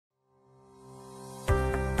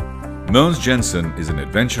Mogens Jensen is an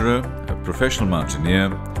adventurer, a professional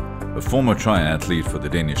mountaineer, a former triathlete for the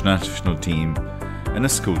Danish National Team, and a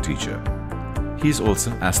school teacher. He is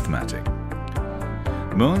also asthmatic.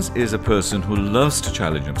 Mogens is a person who loves to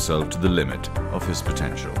challenge himself to the limit of his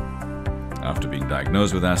potential. After being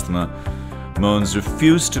diagnosed with asthma, Mogens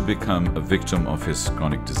refused to become a victim of his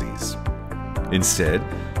chronic disease. Instead,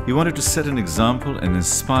 he wanted to set an example and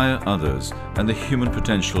inspire others, and the human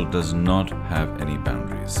potential does not have any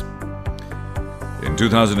boundaries. In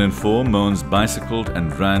 2004, Mogens bicycled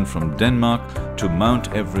and ran from Denmark to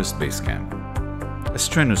Mount Everest basecamp, a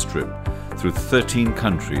strenuous trip through 13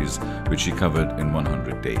 countries which he covered in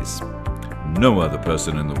 100 days. No other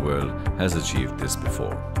person in the world has achieved this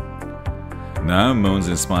before. Now Mogens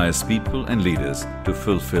inspires people and leaders to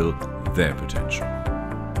fulfill their potential.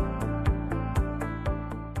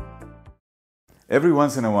 Every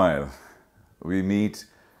once in a while, we meet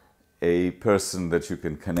a person that you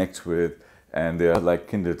can connect with, and they are like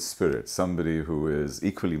kindred spirits, somebody who is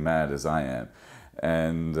equally mad as I am.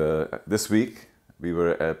 And this week, we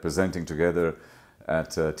were presenting together at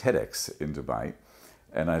TEDx in Dubai,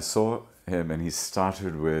 and I saw him, and he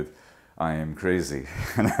started with, "I am crazy,"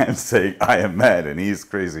 and I'm saying, "I am mad," and he's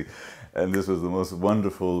crazy. And this was the most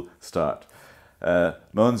wonderful start.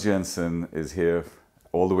 Mogens Jensen is here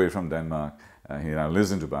all the way from Denmark. He now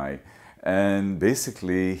lives in Dubai, and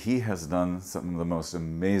basically he has done some of the most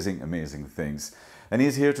amazing things. And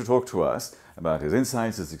he's here to talk to us about his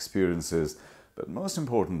insights, his experiences, but most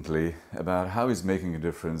importantly about how he's making a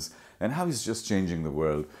difference and how he's just changing the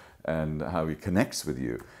world and how he connects with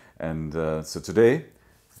you. And so today,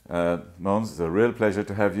 Mogens, it's a real pleasure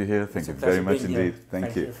to have you here. Thank you very much indeed.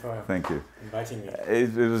 Thank you for inviting me.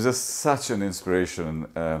 It was just such an inspiration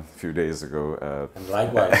a few days ago. And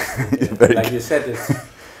likewise, like you said, it's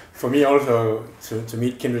for me also to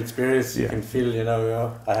meet kindred spirits. You can feel,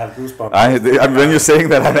 I have goosebumps. When you're saying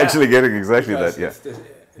that, I'm actually getting exactly that.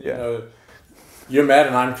 You know, you're mad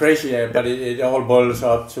and I'm crazy, but it all boils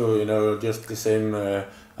up to just the same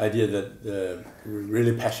idea that we're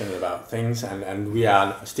really passionate about things, and we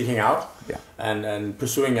are sticking out and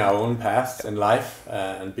pursuing our own paths in life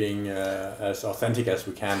and being as authentic as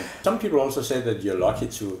we can. Some people also say that you're lucky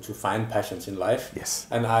to find passions in life. Yes.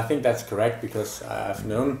 And I think that's correct, because I've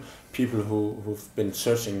known people who've been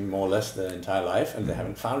searching more or less their entire life and they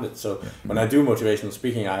haven't found it. So when I do motivational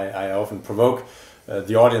speaking, I often provoke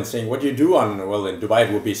the audience saying, what do you do in Dubai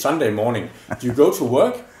it would be Sunday morning. Do you go to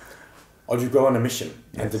work or do you go on a mission?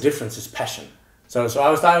 Yes. And the difference is passion. So I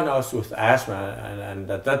was diagnosed with asthma,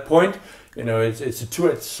 and at that point, it's a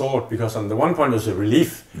two-edged sword, because on the one point it was a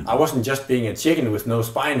relief. I wasn't just being a chicken with no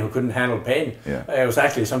spine who couldn't handle pain. It was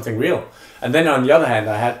actually something real. And then on the other hand,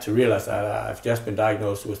 I had to realize that I've just been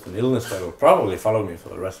diagnosed with an illness that will probably follow me for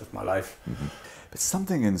the rest of my life. But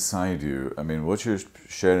something inside you, I mean, what you're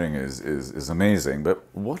sharing is amazing, but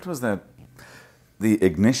what was that, the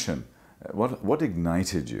ignition? What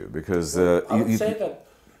ignited you? Because I would say that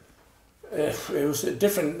it was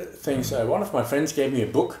different things. One of my friends gave me a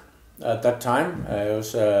book at that time. It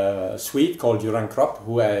was a Swede called Göran Kropp,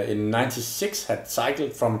 who in '96 had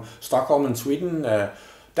cycled from Stockholm in Sweden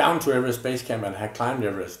down to Everest Base Camp and had climbed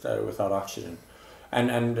Everest without oxygen.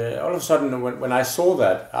 And all of a sudden, when I saw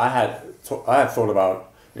that, I had thought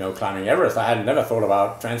about climbing Everest. I had never thought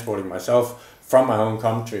about transporting myself from my home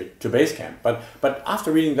country to base camp. But after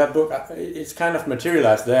reading that book, it's kind of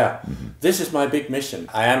materialized there. This is my big mission.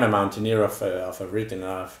 I am a mountaineer of a region.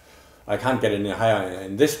 I can't get any higher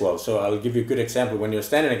in this world. So I'll give you a good example. When you're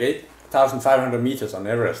standing at 8,500 meters on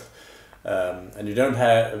Everest, and you don't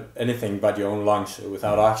have anything but your own lungs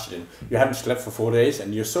without oxygen, you haven't slept for 4 days,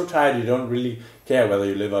 and you're so tired you don't really care whether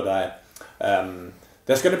you live or die.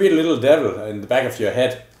 There's going to be a little devil in the back of your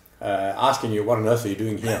head asking you, what on earth are you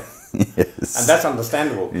doing here? Yes. And that's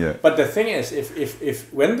understandable. But the thing is,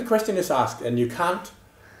 if when the question is asked and you can't,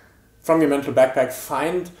 from your mental backpack,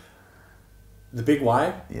 find the big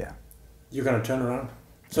why, you're going to turn around.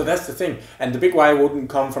 So that's the thing. And the big why wouldn't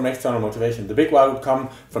come from external motivation. The big why would come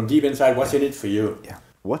from deep inside. What's in it for you?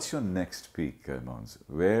 What's your next peak, Mogens?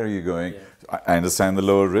 Where are you going? I understand the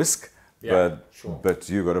lower risk, but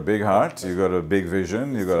you got a big heart, you got a big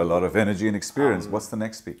vision, you got a lot of energy and experience. What's the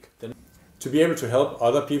next peak? To be able to help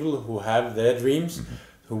other people who have their dreams,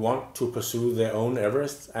 who want to pursue their own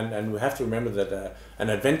Everest, and we have to remember that an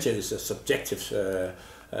adventure is a subjective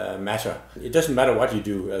matter. It doesn't matter what you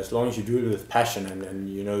do, as long as you do it with passion and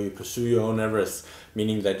you pursue your own Everest,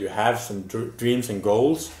 meaning that you have some dreams and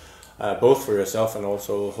goals, both for yourself and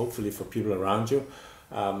also hopefully for people around you.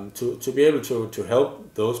 to be able to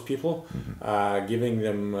help those people, giving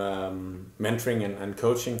them mentoring and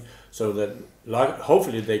coaching, so that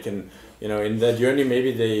hopefully they can, in their journey,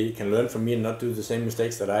 maybe they can learn from me and not do the same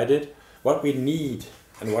mistakes that I did. What we need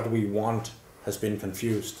and what we want has been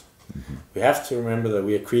confused. We have to remember that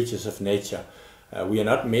we are creatures of nature. We are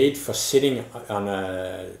not made for sitting on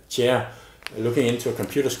a chair looking into a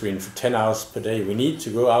computer screen for 10 hours per day. We need to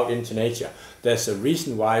go out into nature. There's a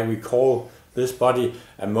reason why we call this body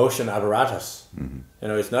a motion apparatus.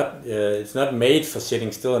 It's not made for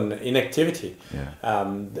sitting still in inactivity.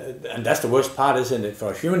 And that's the worst part, isn't it?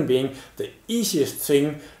 For a human being, the easiest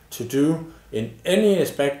thing to do in any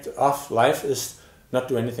aspect of life is not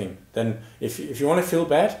do anything. Then if you want to feel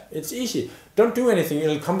bad, it's easy. Don't do anything,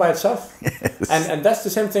 it'll come by itself. Yes. And that's the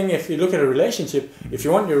same thing if you look at a relationship. If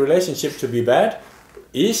you want your relationship to be bad,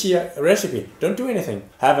 easier recipe, don't do anything.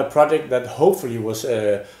 Have a project that hopefully was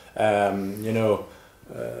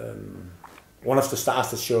one of the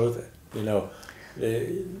stars that showed that,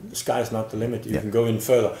 the sky is not the limit. You can go in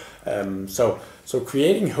further. So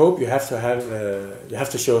creating hope, you have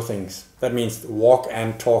to show things. That means walk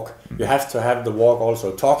and talk. You have to have the walk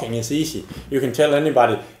also. Talking is easy. You can tell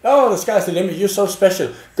anybody, oh, the sky's the limit. You're so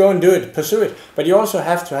special. Go and do it. Pursue it. But you also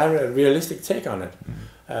have to have a realistic take on it.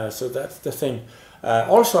 So that's the thing.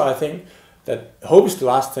 Also, I think that hope is the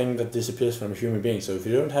last thing that disappears from a human being. So if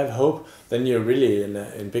you don't have hope, then you're really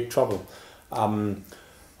in big trouble.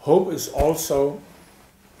 Hope is also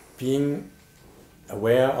being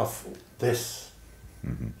aware of this,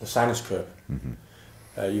 the sinus curve.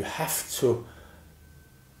 You have to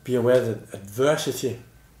be aware that adversity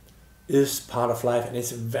is part of life, and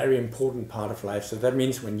it's a very important part of life. So that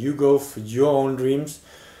means when you go for your own dreams,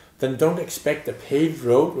 then don't expect a paved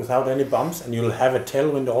road without any bumps and you'll have a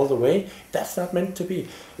tailwind all the way. That's not meant to be.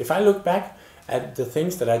 If I look back at the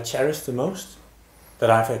things that I cherish the most, that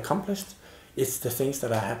I've accomplished, it's the things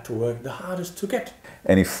that I had to work the hardest to get.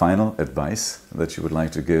 Any final advice that you would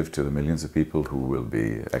like to give to the millions of people who will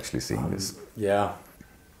be actually seeing this? Yeah,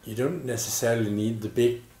 you don't necessarily need the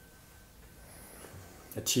big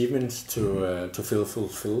achievements to feel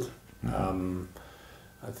fulfilled.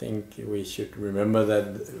 I think we should remember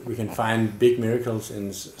that we can find big miracles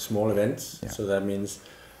in small events. So that means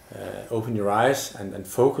open your eyes and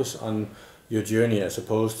focus on your journey as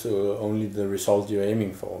opposed to only the result you're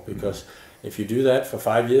aiming for. Because if you do that for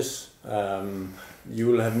 5 years, you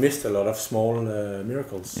will have missed a lot of small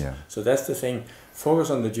miracles. So that's the thing.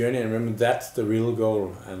 Focus on the journey and remember that's the real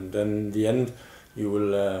goal. And then in the end, you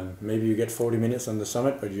will maybe you get 40 minutes on the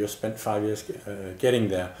summit, but you spent 5 years getting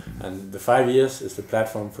there. And the 5 years is the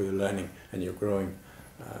platform for your learning and your growing.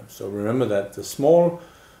 So remember that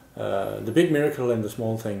the big miracle in the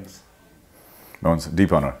small things. Mogens,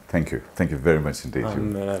 deep honor. Thank you. Thank you very much indeed.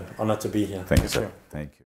 I'm honored to be here. Thank you, sir.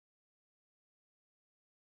 Thank you.